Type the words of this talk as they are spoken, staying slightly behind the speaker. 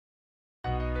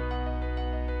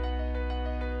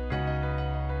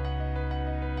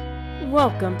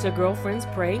Welcome to Girlfriends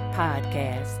Pray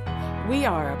Podcast. We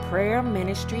are a prayer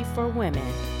ministry for women,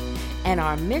 and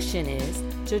our mission is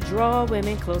to draw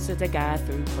women closer to God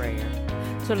through prayer.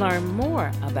 To learn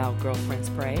more about Girlfriends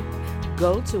Pray,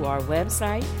 go to our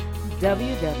website,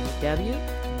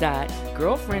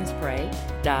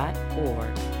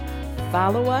 www.girlfriendspray.org.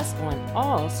 Follow us on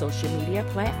all social media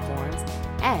platforms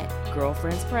at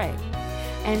Girlfriends Pray.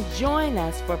 And join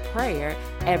us for prayer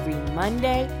every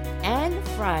Monday and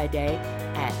Friday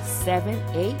at 7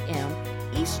 a.m.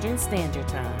 Eastern Standard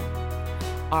Time.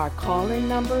 Our call-in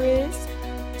number is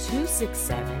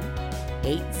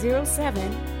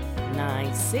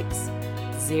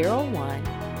 267-807-9601,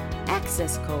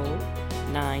 access code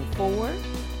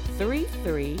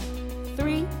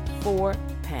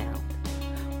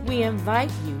 943334#. We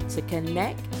invite you to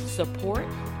connect, support,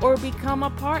 or become a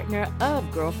partner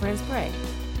of Girlfriends Pray.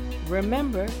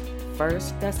 Remember,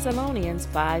 1 Thessalonians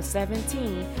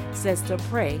 5:17 says to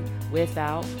pray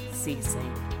without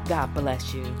ceasing. God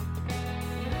bless you.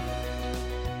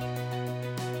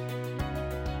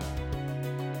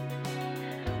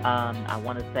 I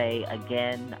want to say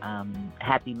again,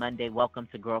 happy Monday. Welcome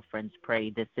to Girlfriends Pray.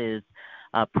 This is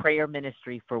a prayer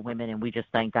ministry for women, and we just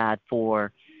thank God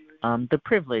for the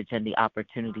privilege and the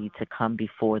opportunity to come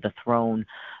before the throne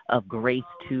of grace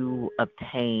to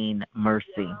obtain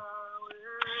mercy.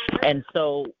 And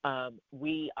so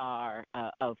we are,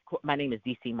 my name is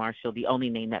DC Marshall. The only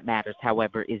name that matters,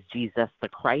 however, is Jesus the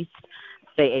Christ.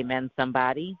 Say amen,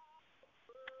 somebody.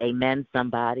 Amen,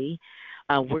 somebody.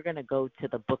 We're going to go to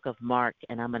the book of Mark,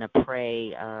 and I'm going to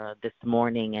pray this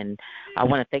morning. And I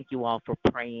want to thank you all for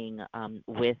praying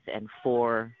with us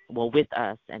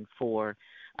and for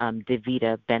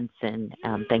Davita Benson.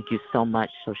 Thank you so much.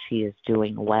 So she is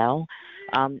doing well.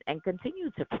 And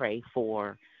continue to pray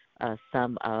for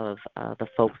some of the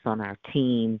folks on our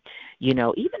team,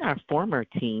 even our former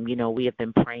team. We have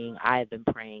been praying. I have been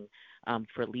praying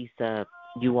for Lisa.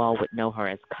 You all would know her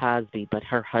as Cosby, but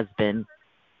her husband,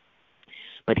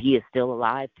 but he is still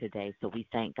alive today. So we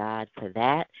thank God for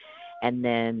that. And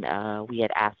then we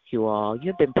had asked you all,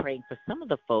 you've been praying for some of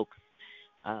the folks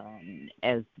as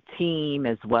the team,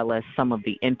 as well as some of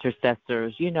the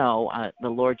intercessors. The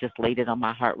Lord just laid it on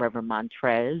my heart, Reverend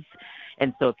Montrez.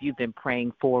 And so if you've been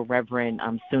praying for Reverend,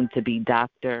 soon-to-be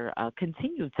Doctor,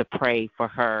 continue to pray for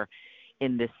her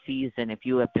in this season. If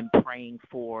you have been praying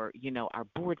for, our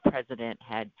board president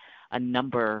had a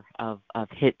number of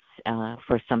hits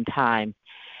for some time.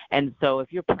 And so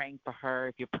if you're praying for her,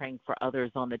 if you're praying for others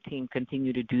on the team,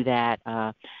 continue to do that,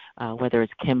 whether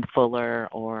it's Kim Fuller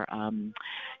or,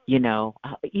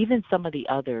 even some of the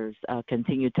others,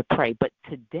 continue to pray. But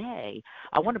today,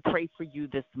 I want to pray for you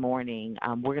this morning.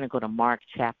 We're going to go to Mark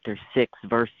chapter 6,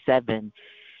 verse 7.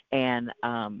 And,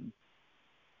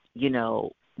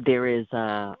 there is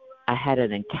I had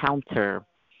an encounter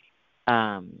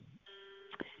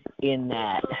in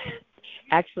that.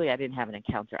 Actually, I didn't have an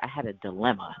encounter. I had a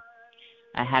dilemma.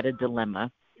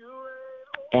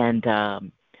 And,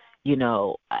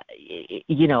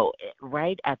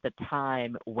 right at the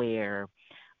time where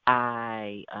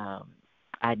I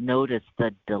noticed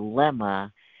the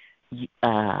dilemma,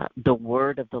 the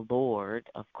word of the Lord,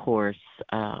 of course,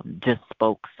 just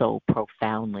spoke so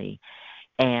profoundly.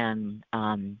 And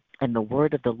the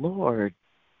word of the Lord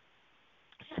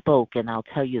spoke, and I'll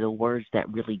tell you the words that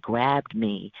really grabbed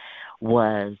me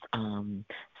was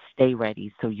stay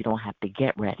ready so you don't have to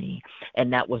get ready.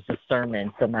 And that was the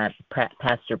sermon. So my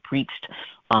pastor preached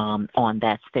on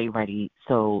that, stay ready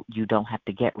so you don't have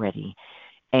to get ready.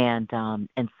 And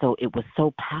so it was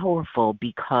so powerful,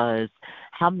 because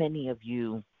how many of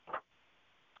you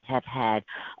have had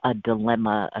a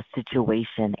dilemma, a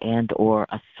situation, and or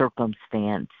a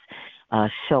circumstance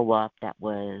show up that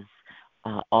was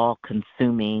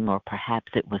all-consuming, or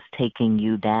perhaps it was taking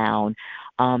you down,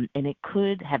 and it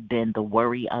could have been the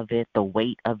worry of it, the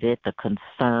weight of it, the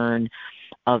concern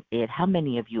of it. How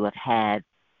many of you have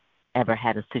ever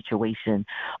had a situation?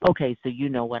 Okay, so you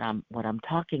know what I'm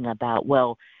talking about.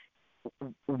 Well,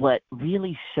 what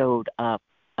really showed up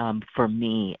for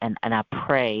me, and I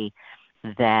pray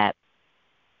that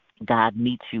God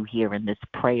meets you here in this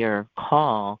prayer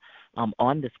call,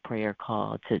 on this prayer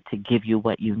call to give you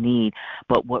what you need.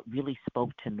 But what really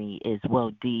spoke to me is,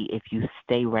 well, D, if you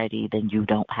stay ready, then you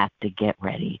don't have to get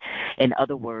ready. In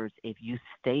other words, if you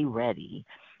stay ready,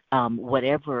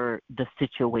 whatever the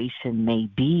situation may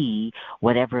be,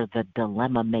 whatever the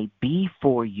dilemma may be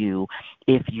for you,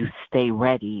 if you stay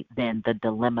ready, then the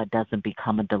dilemma doesn't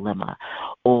become a dilemma.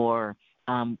 Or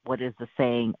what is the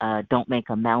saying? Don't make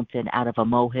a mountain out of a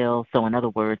molehill. So in other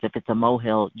words, if it's a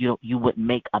molehill, you wouldn't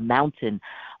make a mountain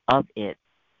of it.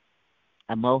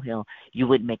 a molehill, you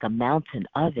would make a mountain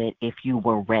of it if you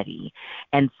were ready.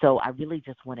 And so I really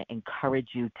just want to encourage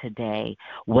you today,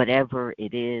 whatever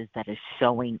it is that is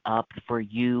showing up for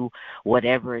you,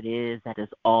 whatever it is that is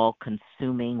all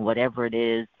consuming, whatever it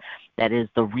is that is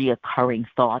the reoccurring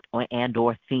thought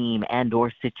or theme and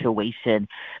or situation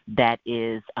that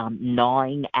is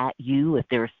gnawing at you. If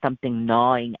there is something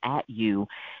gnawing at you,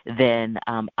 then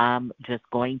I'm just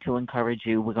going to encourage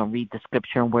you. We're going to read the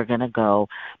scripture and we're going to go.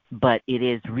 But it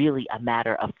is really a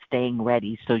matter of staying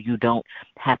ready so you don't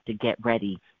have to get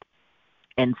ready.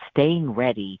 And staying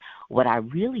ready, what I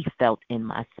really felt in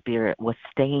my spirit was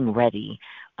staying ready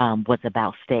was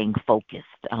about staying focused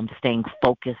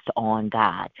on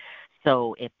God.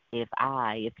 So if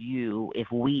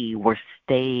we were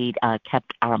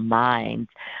kept our minds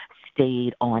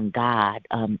stayed on God,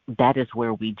 that is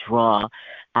where we draw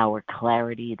our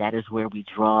clarity. That is where we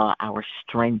draw our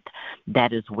strength.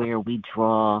 That is where we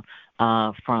draw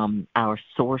from our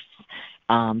source,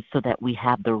 so that we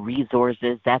have the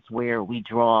resources. That's where we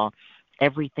draw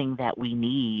everything that we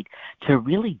need to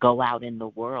really go out in the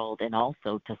world and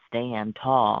also to stand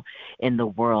tall in the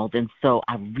world. And so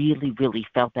I really, really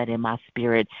felt that in my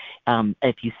spirit.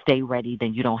 If you stay ready,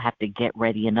 then you don't have to get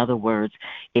ready. In other words,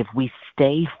 if we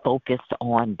stay focused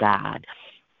on God,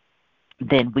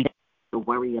 then we don't have to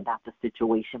worry about the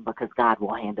situation because God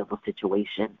will handle the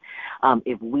situation.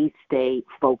 If we stay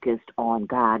focused on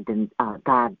God, then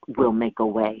God will make a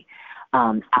way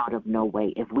out of no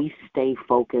way. If we stay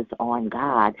focused on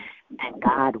God, then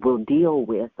God will deal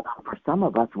with, for some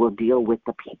of us, will deal with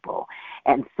the people.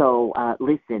 And so,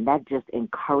 listen, that just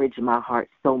encouraged my heart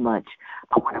so much.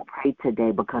 I want to pray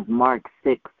today because Mark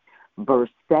 6, verse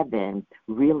 7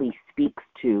 really speaks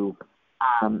to,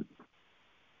 in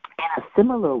a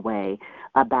similar way,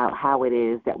 about how it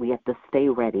is that we have to stay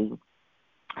ready,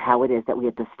 how it is that we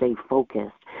have to stay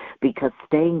focused, because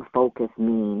staying focused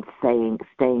means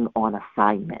staying on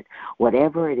assignment.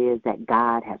 Whatever it is that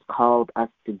God has called us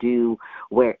to do,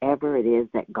 wherever it is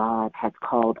that God has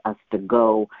called us to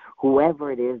go,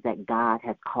 whoever it is that God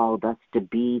has called us to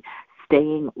be,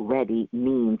 staying ready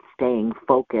means staying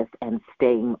focused and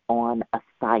staying on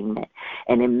assignment.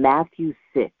 And in Matthew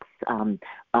 6,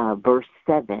 verse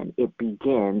 7, it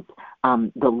begins,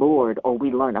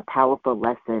 we learn a powerful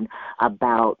lesson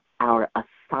about our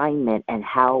assignment and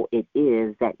how it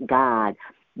is that God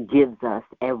gives us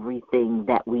everything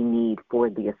that we need for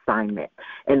the assignment.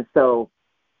 And so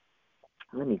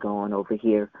let me go on over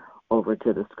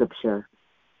to the scripture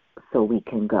so we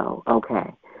can go.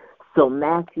 Okay. So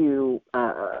Matthew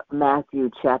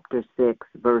chapter 6,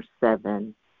 verse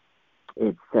 7,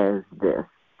 it says this.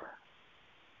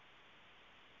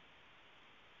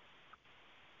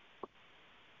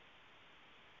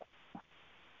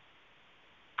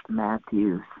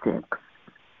 Matthew 6,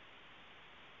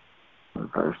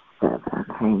 verse 7.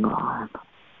 Hang on.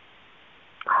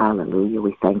 Hallelujah.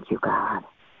 We thank you, God.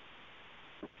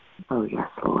 Oh, yes,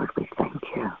 Lord, we thank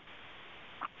you.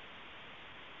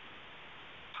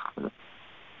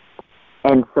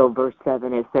 And so verse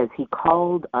 7, it says, he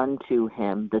called unto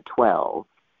him the 12.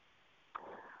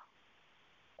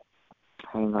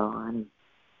 Hang on.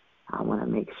 I want to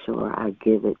make sure I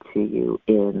give it to you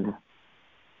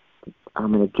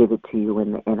I'm going to give it to you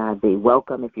in the NIV.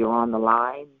 Welcome if you're on the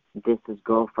line. This is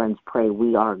Girlfriends Pray.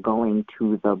 We are going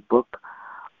to the book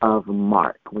of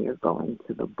Mark. We are going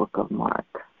to the book of Mark.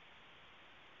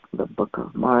 The book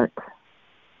of Mark.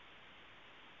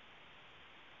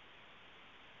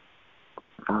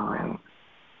 All right.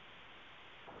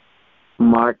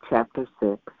 Mark chapter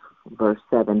 6, verse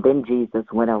 7. Then Jesus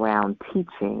went around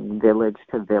teaching village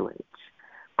to village,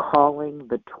 calling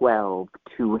the 12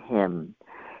 to him.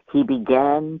 He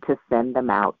began to send them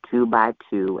out 2 by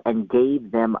 2 and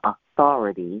gave them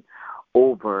authority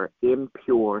over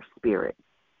impure spirits.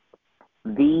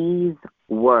 These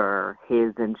were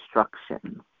his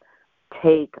instructions.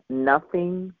 Take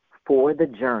nothing for the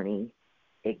journey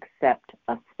except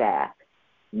a staff.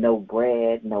 No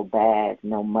bread, no bag,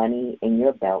 no money in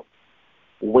your belt.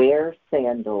 Wear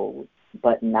sandals,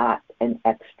 but not an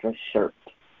extra shirt.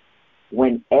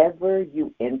 Whenever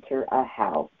you enter a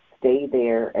house, stay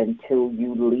there until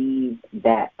you leave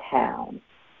that town.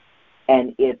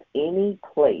 And if any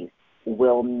place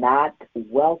will not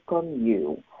welcome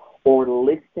you or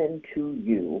listen to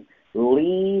you,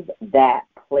 leave that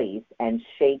place and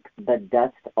shake the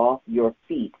dust off your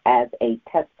feet as a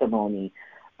testimony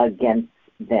against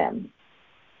them.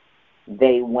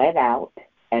 They went out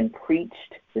and preached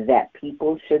that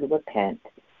people should repent.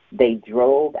 They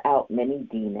drove out many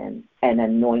demons and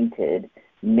anointed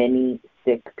many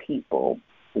sick people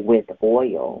with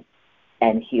oil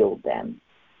and healed them.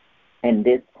 And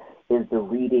this is the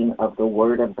reading of the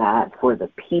Word of God for the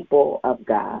people of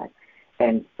God.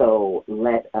 And so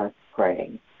let us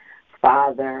pray.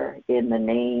 Father, in the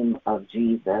name of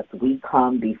Jesus, we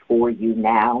come before you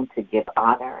now to give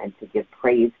honor and to give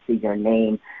praise to your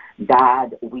name.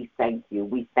 God, we thank you.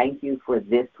 We thank you for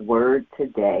this word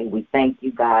today. We thank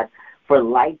you, God, for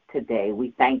life today.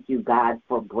 We thank you, God,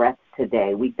 for breath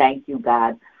today. We thank you,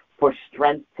 God, for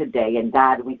strength today. And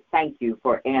God, we thank you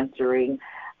for answering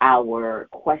our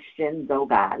questions, oh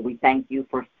God. We thank you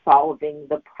for solving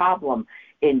the problem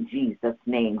in Jesus'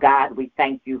 name. God, we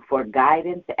thank you for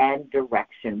guidance and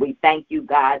direction. We thank you,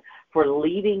 God, for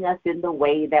leading us in the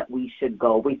way that we should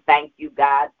go. We thank you,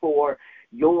 God, for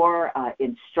your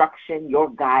instruction,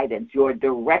 your guidance, your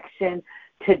direction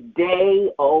today,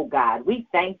 oh God. We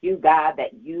thank you, God,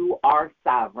 that you are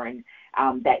sovereign,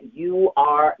 that you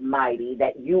are mighty,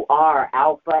 that you are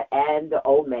Alpha and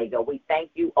Omega. We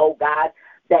thank you, oh God,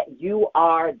 that you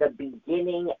are the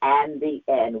beginning and the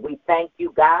end. We thank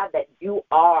you, God, that you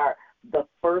are the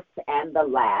first and the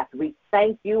last. We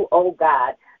thank you, oh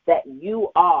God, that you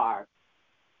are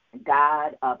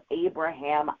God of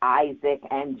Abraham, Isaac,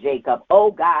 and Jacob.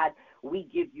 Oh God, we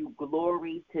give you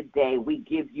glory today. We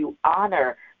give you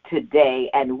honor today,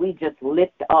 and we just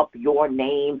lift up your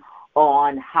name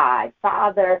on high.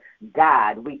 Father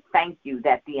God, we thank you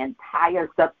that the entire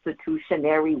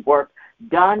substitutionary work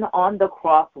done on the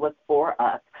cross was for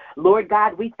us. Lord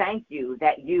God, we thank you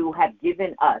that you have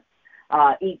given us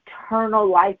eternal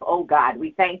life, oh God.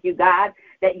 We thank you, God,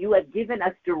 that you have given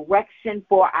us direction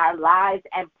for our lives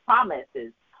and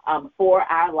promises for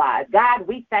our lives. God,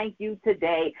 we thank you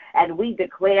today, and we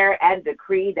declare and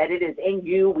decree that it is in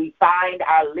you we find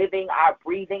our living, our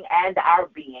breathing, and our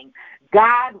being.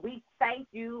 God, we thank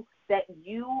you that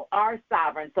you are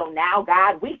sovereign. So now,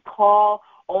 God, we call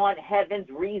on heaven's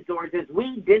resources.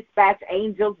 We dispatch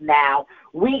angels now.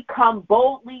 We come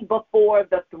boldly before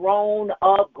the throne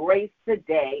of grace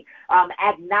today,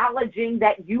 acknowledging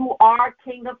that you are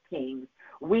King of Kings.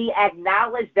 We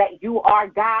acknowledge that you are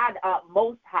God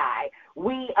Most High.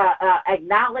 We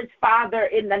acknowledge, Father,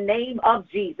 in the name of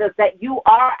Jesus, that you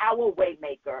are our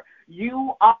waymaker.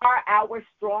 You are our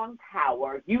strong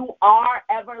tower. You are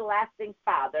everlasting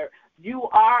Father. You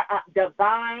are a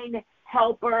divine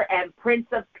helper and Prince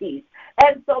of Peace.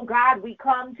 And so, God, we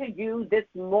come to you this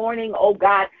morning, oh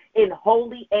God, in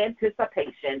holy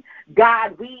anticipation.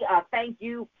 God, we thank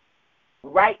you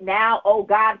right now, oh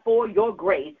God, for your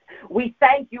grace. We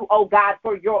thank you, oh God,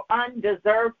 for your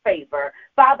undeserved favor.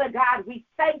 Father God, we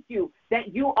thank you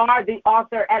that you are the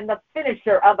author and the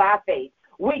finisher of our faith.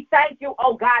 We thank you,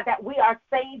 oh God, that we are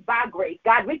saved by grace.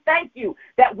 God, we thank you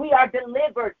that we are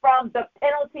delivered from the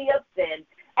penalty of sin.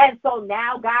 And so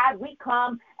now, God, we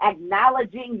come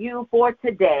acknowledging you for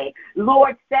today.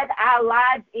 Lord, set our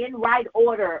lives in right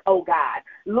order, oh God.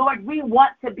 Lord, we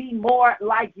want to be more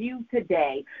like you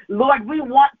today. Lord, we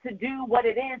want to do what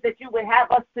it is that you would have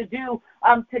us to do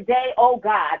today, oh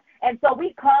God. And so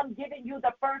we come giving you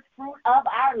the first fruit of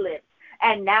our lips.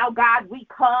 And now, God, we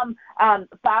come,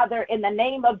 Father, in the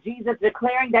name of Jesus,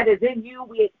 declaring that is in you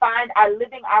we find our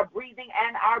living, our breathing,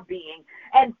 and our being.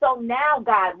 And so now,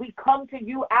 God, we come to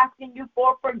you asking you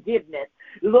for forgiveness.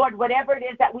 Lord, whatever it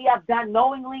is that we have done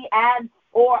knowingly and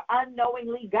or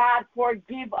unknowingly, God,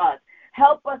 forgive us.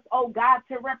 Help us, oh God,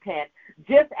 to repent.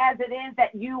 Just as it is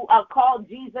that you called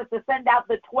Jesus to send out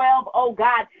the 12, oh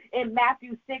God, in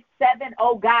Matthew 6:7,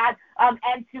 oh God,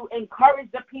 and to encourage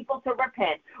the people to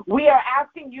repent. We are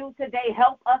asking you today,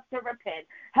 help us to repent.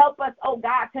 Help us, oh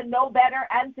God, to know better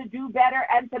and to do better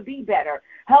and to be better.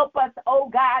 Help us, oh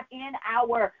God, in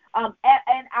our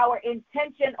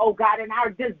intention, oh God, and our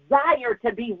desire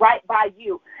to be right by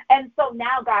you. And so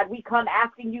now, God, we come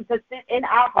asking you to sit in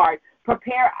our heart,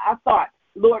 prepare our thoughts.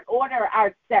 Lord, order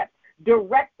our steps.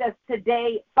 Direct us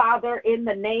today, Father, in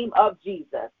the name of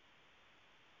Jesus.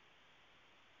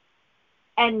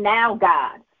 And now,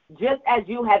 God, just as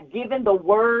you have given the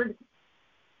word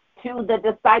to the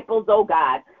disciples, oh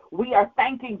God, we are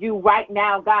thanking you right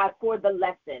now, God, for the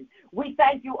lesson. We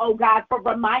thank you, oh God, for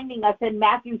reminding us in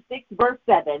Matthew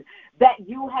 6:7 that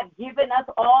you have given us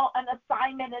all an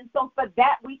assignment. And so for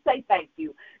that, we say thank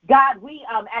you. God, we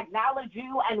acknowledge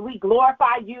you and we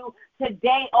glorify you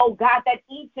today, oh God, that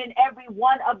each and every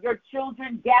one of your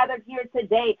children gathered here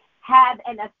today have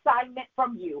an assignment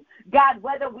from you. God,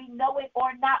 whether we know it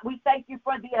or not, we thank you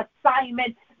for the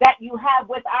assignment that you have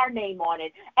with our name on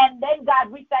it. And then, God,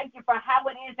 we thank you for how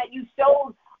it is that you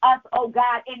showed us, oh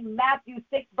God, in Matthew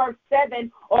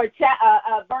 6:7 or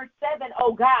verse 7,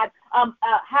 oh God,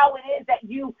 how it is that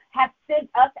you have sent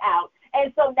us out.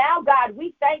 And so now, God,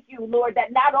 we thank you, Lord,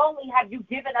 that not only have you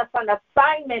given us an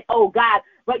assignment, oh God,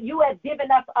 but you have given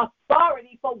us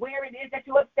authority for where it is that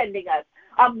you are sending us.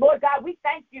 Lord God, we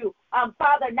thank you,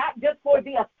 Father, not just for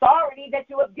the authority that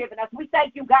you have given us. We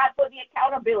thank you, God, for the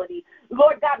accountability.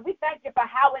 Lord God, we thank you for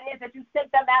how it is that you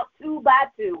sent them out 2 by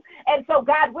 2. And so,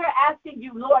 God, we're asking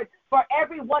you, Lord, for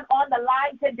everyone on the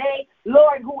line today,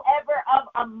 Lord, whoever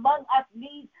among us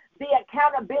needs the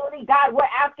accountability, God, we're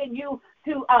asking you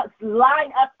to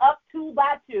line us up 2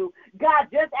 by 2. God,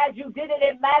 just as you did it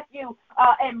in Matthew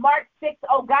and Mark 6,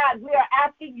 oh God, we are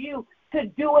asking you to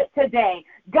do it today.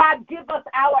 God, give us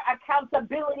our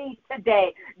accountability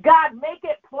today. God, make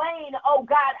it plain, oh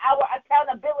God, our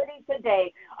accountability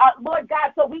today. Lord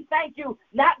God, so we thank you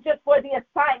not just for the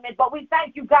assignment, but we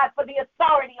thank you, God, for the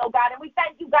authority, oh God, and we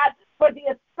thank you, God, for the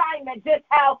assignment, just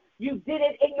how you did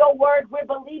it in your word. We're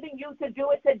believing you to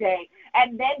do it today.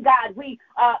 And then, God, we,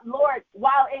 Lord,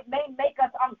 while it may make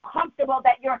us uncomfortable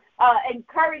that you're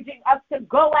encouraging us to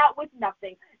go out with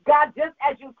nothing, God, just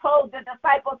as you told the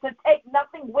disciples to take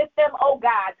nothing with them, oh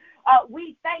God,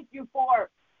 we thank you for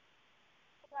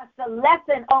the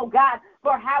lesson, oh God,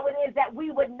 for how it is that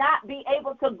we would not be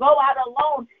able to go out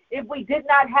alone if we did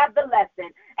not have the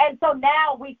lesson. And so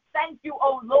now we thank you,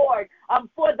 oh Lord,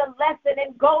 for the lesson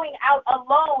in going out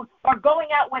alone or going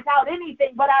out without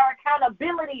anything, but our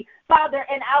accountability, Father,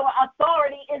 and our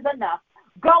authority is enough.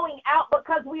 Going out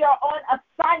because we are on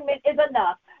assignment is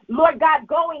enough. Lord God,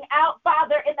 going out,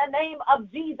 Father, in the name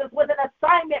of Jesus with an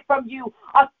assignment from you,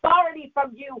 authority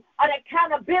from you, an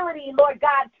accountability, Lord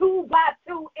God, 2 by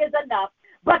 2 is enough.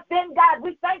 But then, God,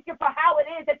 we thank you for how it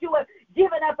is that you have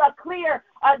given us a clear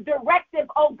directive,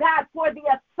 oh God, for the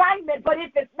assignment. But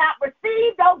if it's not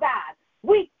received, oh God,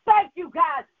 we thank you,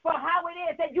 God, for how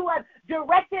it is that you have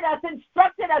directed us,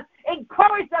 instructed us,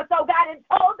 encouraged us, oh God, and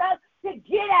told us to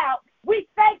get out. We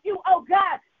thank you, oh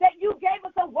God, that you gave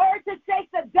us a word to shake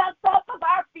the dust off of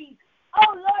our feet.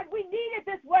 Oh, Lord, we needed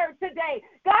this word today.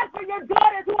 God, for your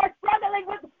daughters who are struggling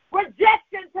with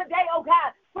rejection today, oh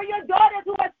God, for your daughters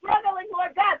who are struggling,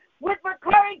 Lord God, with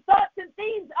recurring thoughts and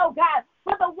themes, oh God,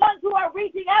 for the ones who are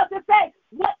reaching out to say,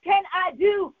 what can I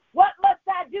do? What must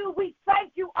I do? We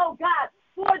thank you, oh God,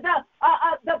 for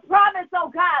the promise,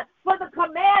 oh God, for the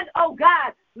command, oh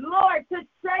God, Lord, to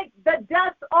shake the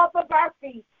dust off of our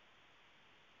feet.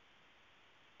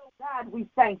 Oh God, we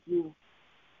thank you.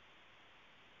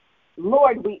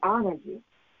 Lord, we honor you.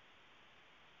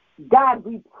 God,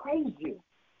 we praise you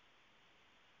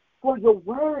for your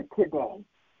word today,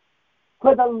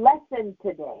 for the lesson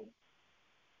today.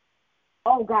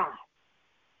 Oh God,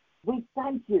 we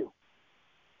thank you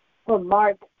for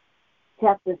Mark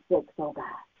chapter 6, oh God.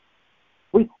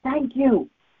 We thank you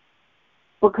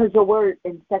because your word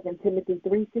in 2 Timothy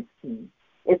 3:16,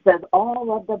 it says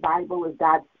all of the Bible is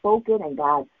God spoken and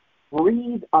God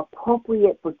breathed,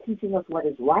 appropriate for teaching us what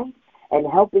is right and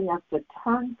helping us to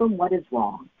turn from what is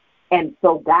wrong. And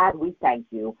so, God, we thank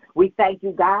you. We thank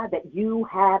you, God, that you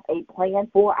have a plan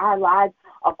for our lives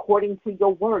according to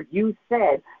your word. You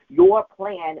said your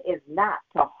plan is not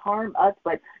to harm us,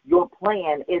 but your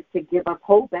plan is to give us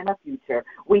hope and a future.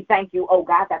 We thank you, oh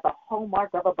God, that the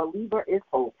hallmark of a believer is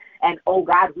hope. And, oh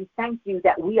God, we thank you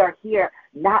that we are here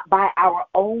not by our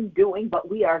own doing, but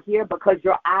we are here because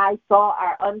your eyes saw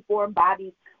our unformed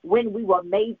bodies when we were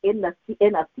made in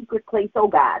a secret place, oh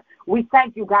God. We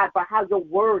thank you, God, for how your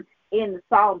word in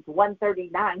Psalms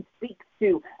 139 speaks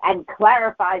to and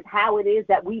clarifies how it is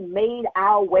that we made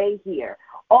our way here.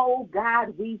 Oh,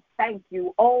 God, we thank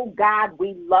you. Oh, God,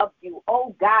 we love you.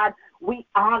 Oh, God, we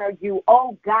honor you.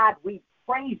 Oh, God, we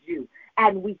praise you.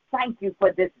 And we thank you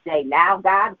for this day. Now,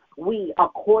 God, we,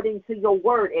 according to your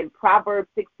word in Proverbs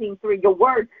 16:3, your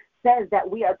word says that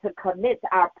we are to commit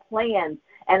our plans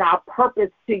and our purpose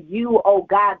to you, oh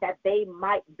God, that they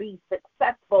might be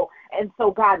successful. And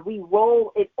so, God, we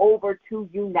roll it over to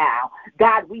you now.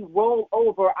 God, we roll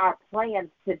over our plans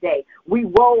today. We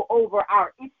roll over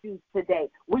our issues today.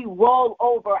 We roll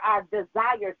over our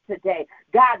desires today.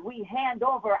 God, we hand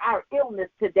over our illness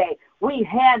today. We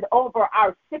hand over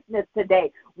our sickness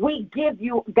today. We give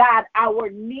you, God, our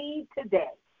need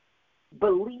today,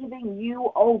 believing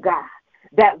you, oh God,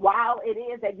 that while it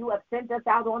is that you have sent us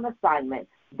out on assignment,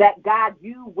 that, God,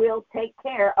 you will take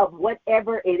care of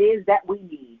whatever it is that we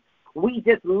need. We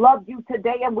just love you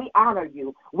today and we honor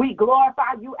you. We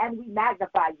glorify you and we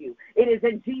magnify you. It is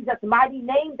in Jesus' mighty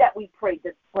name that we pray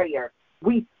this prayer.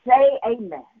 We say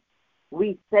amen.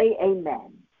 We say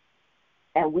amen.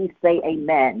 And we say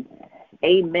amen.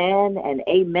 Amen and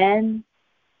amen.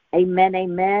 Amen,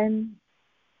 amen.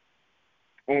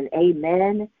 And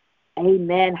amen.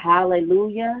 Amen.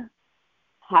 Hallelujah.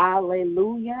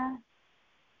 Hallelujah.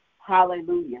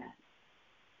 Hallelujah.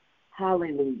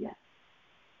 Hallelujah.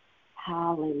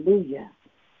 Hallelujah.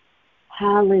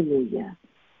 Hallelujah.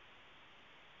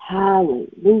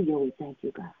 Hallelujah. We thank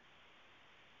you, God.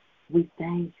 We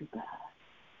thank you, God.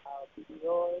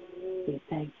 We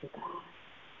thank you, God.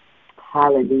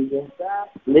 Hallelujah.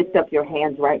 Lift up your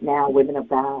hands right now, women of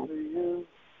God.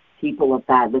 People of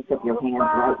God, lift up your hands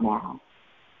right now.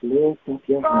 Lift up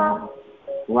your hands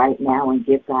right now and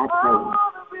give God praise.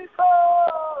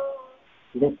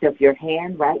 Lift up your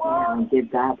hand right now and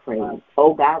give God praise.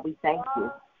 Oh, God, we thank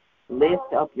you.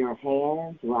 Lift up your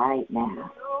hands right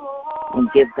now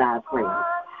and give God praise.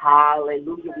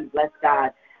 Hallelujah. We bless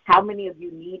God. How many of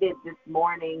you needed this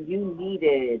morning? You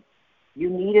needed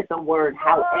the word,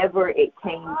 however it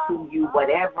came to you,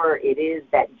 whatever it is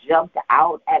that jumped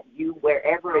out at you,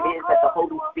 wherever it is that the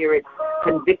Holy Spirit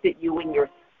convicted you in your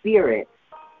spirit.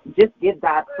 Just give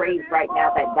God praise right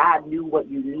now that God knew what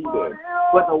you needed.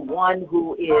 For the one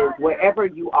who is, wherever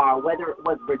you are, whether it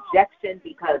was rejection,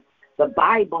 because the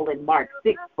Bible in Mark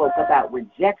 6 spoke about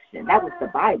rejection. That was the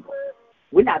Bible.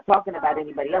 We're not talking about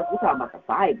anybody else. We're talking about the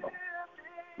Bible.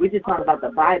 We're just talking about the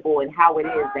Bible and how it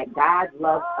is that God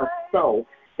loves us so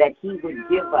that he would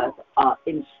give us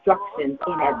instructions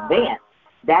in advance.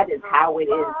 That is how it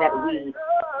is that we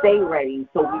stay ready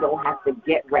so we don't have to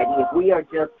get ready. If we are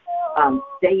just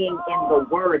staying in the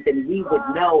Word, then we would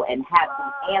know and have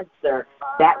the answer.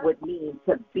 That would mean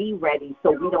to be ready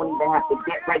so we don't even have to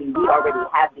get ready. We already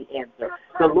have the answer.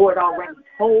 The Lord already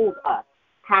told us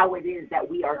how it is that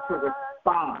we are to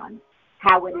respond,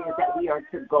 how it is that we are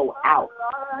to go out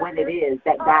when it is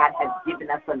that God has given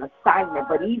us an assignment.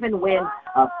 But even when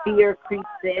fear creeps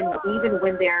in, even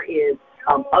when there is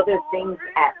other things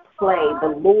at play,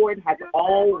 the Lord has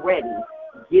already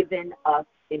given us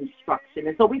instruction.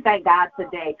 And so we thank God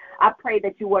today. I pray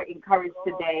that you were encouraged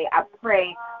today. I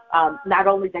pray not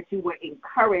only that you were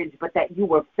encouraged, but that you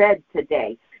were fed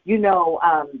today. You know,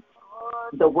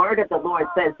 the word of the Lord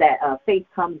says that faith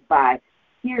comes by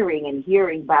hearing, and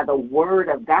hearing by the word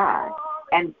of God.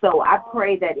 And so I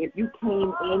pray that if you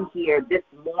came in here this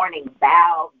morning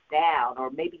bowed down,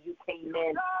 or maybe you came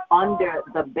in under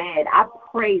the bed, I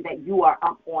pray that you are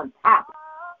up on top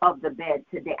of the bed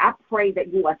today. I pray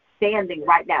that you are standing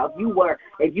right now.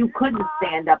 If you couldn't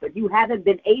stand up, if you haven't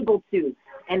been able to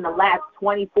in the last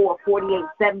 24, 48,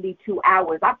 72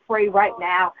 hours, I pray right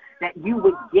now that you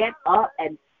would get up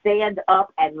and stand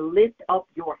up and lift up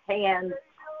your hands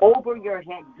over your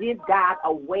head. Give God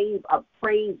a wave of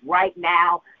praise right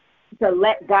now to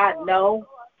let God know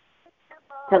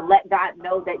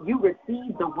that you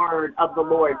received the word of the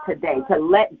Lord today, to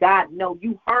let God know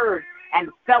you heard and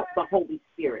felt the Holy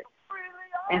Spirit.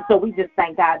 And so we just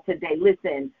thank God today.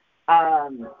 Listen,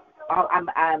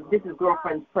 this is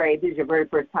Girlfriends Pray. This is your very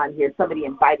first time here. Somebody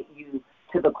invited you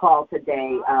to the call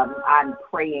today. I'm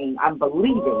praying, I am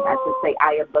believing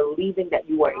that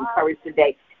you are encouraged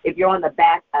today. If you're on the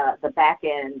back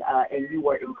end and you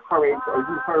were encouraged, or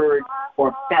you heard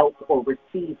or felt or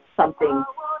received something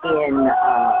in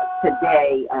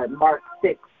today, Mark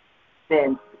 6,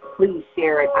 then please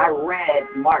share it. I read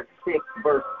Mark 6,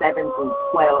 verse 7 through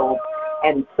 12.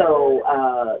 And so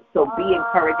be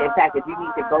encouraged. In fact, if you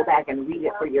need to go back and read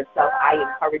it for yourself, I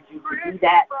encourage you to do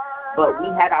that. But we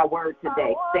had our word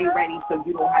today. Stay ready so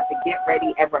you don't have to get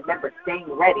ready. And remember, staying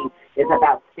ready is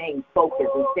about staying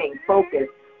focused, and staying focused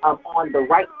on the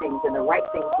right things. And the right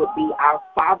things would be our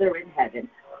Father in heaven.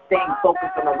 Staying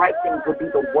focused on the right things would be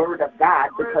the word of God,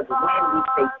 because when we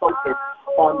stay focused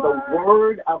on the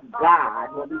word of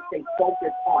God, when we stay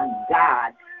focused on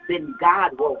God, then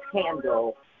God will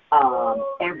handle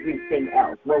everything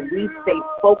else. When we stay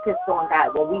focused on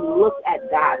God, when we look at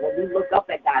God, when we look up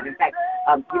at God. In fact,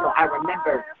 I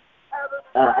remember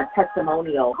a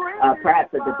testimonial,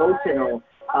 perhaps a devotional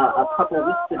a couple of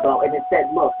weeks ago, and it said,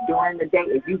 look, during the day,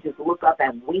 if you just look up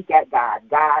and wink at God,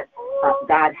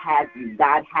 God has you.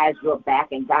 God has your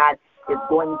back, and God is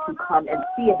going to come and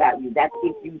see about you. That's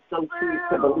if you so choose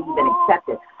to believe and accept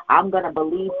it. I'm going to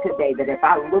believe today that if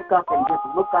I look up and just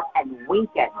look up and wink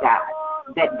at God,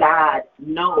 that God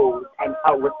knows and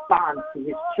responds to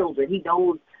his children. He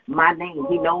knows my name.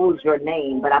 He knows your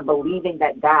name. But I'm believing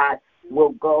that God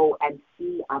will go and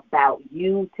see about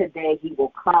you today. He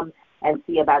will come and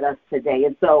see about us today.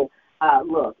 And so,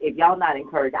 look, if y'all not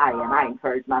encouraged, I am. I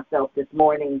encouraged myself this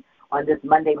morning. On this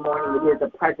Monday morning, it is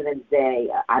a President's Day.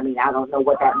 I mean, I don't know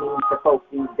what that means to folks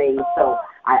these days, so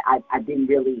I didn't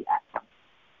really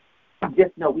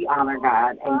just know we honor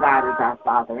God, and God is our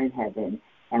Father in heaven,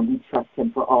 and we trust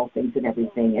him for all things and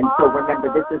everything. And so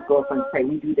remember, this is Girlfriends Pray.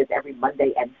 We do this every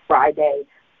Monday and Friday.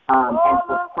 And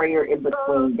for prayer in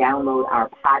between, download our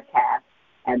podcast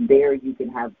and there you can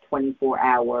have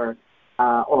 24-hour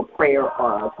or prayer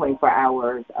 24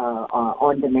 hours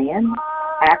on demand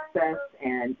access,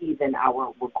 and even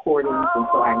our recordings. And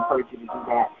so I encourage you to do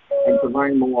that. And to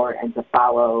learn more and to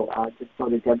follow, just go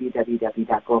to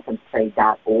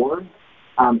www.girlfriendspray.org,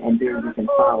 and there you can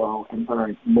follow and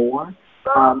learn more.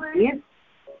 If,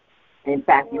 in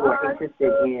fact, you are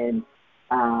interested in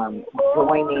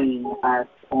joining us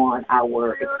on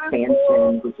our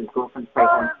expansion, which is Girlfriends Pray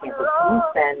on Campus, please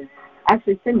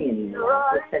send me an email.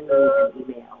 Just send me an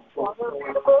email.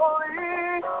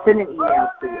 Send an email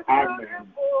to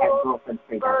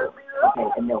admin@girlfriendspray.org, okay,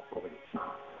 and they'll forward it to me.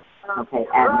 Okay,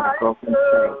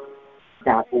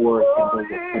 admin@girlfriendspray.org, and they will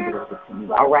send it over to me.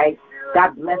 All right?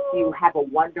 God bless you. Have a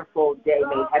wonderful day.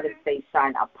 May heaven's face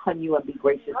shine upon you and be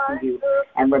gracious to you.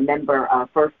 And remember,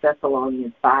 1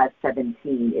 Thessalonians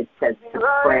 5:17, it says to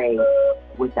pray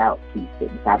without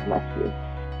ceasing. God bless you.